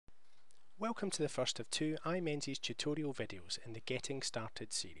Welcome to the first of two i-menzies tutorial videos in the Getting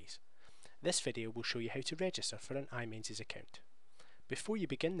Started series. This video will show you how to register for an i-menzies account. Before you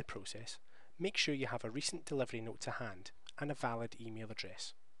begin the process, make sure you have a recent delivery note to hand and a valid email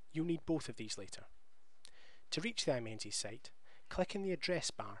address. You'll need both of these later. To reach the i-menzies site, click in the address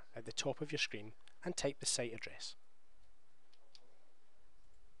bar at the top of your screen and type the site address.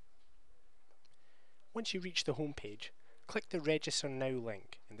 Once you reach the home page, click the Register Now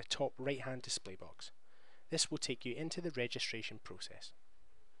link in the top right-hand display box. This will take you into the registration process.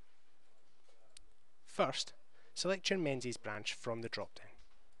 First, select your Menzies branch from the drop-down.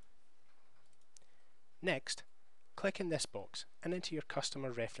 Next, click in this box and enter your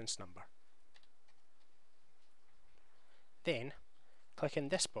customer reference number. Then, click in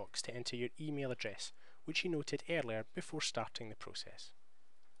this box to enter your email address, which you noted earlier before starting the process.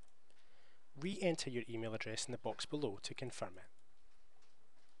 Re-enter your email address in the box below to confirm it.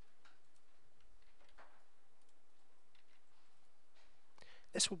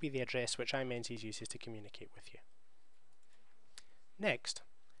 This will be the address which i-menzies uses to communicate with you. Next,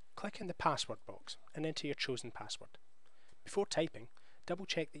 click in the password box and enter your chosen password. Before typing, double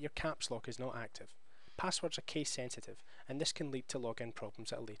check that your caps lock is not active. Passwords are case sensitive and this can lead to login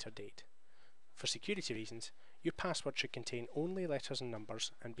problems at a later date. For security reasons, your password should contain only letters and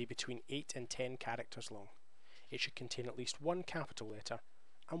numbers and be between 8 and 10 characters long. It should contain at least one capital letter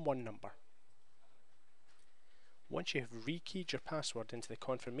and one number. Once you have rekeyed your password into the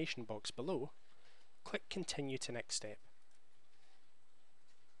confirmation box below, click Continue to Next Step.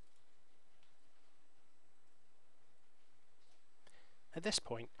 At this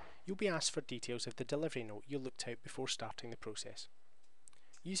point, you'll be asked for details of the delivery note you looked out before starting the process.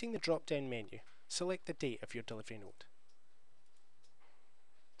 Using the drop-down menu, select the date of your delivery note.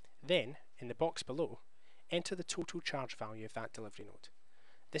 Then, in the box below, enter the total charge value of that delivery note.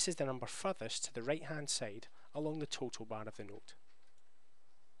 This is the number furthest to the right-hand side along the total bar of the note.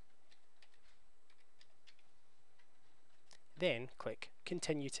 Then click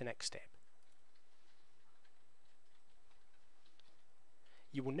Continue to Next Step.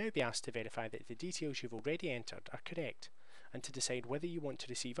 You will now be asked to verify that the details you've already entered are correct and to decide whether you want to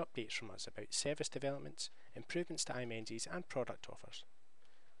receive updates from us about service developments, improvements to i-menzies and product offers.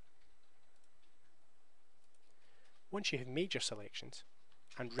 Once you have made your selections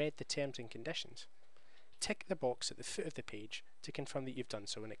and read the terms and conditions, tick the box at the foot of the page to confirm that you've done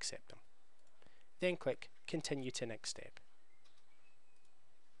so and accept them. Then click Continue to Next Step.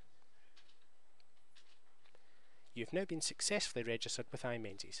 You have now been successfully registered with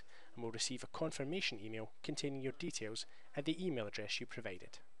i-menzies and will receive a confirmation email containing your details at the email address you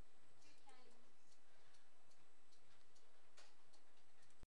provided.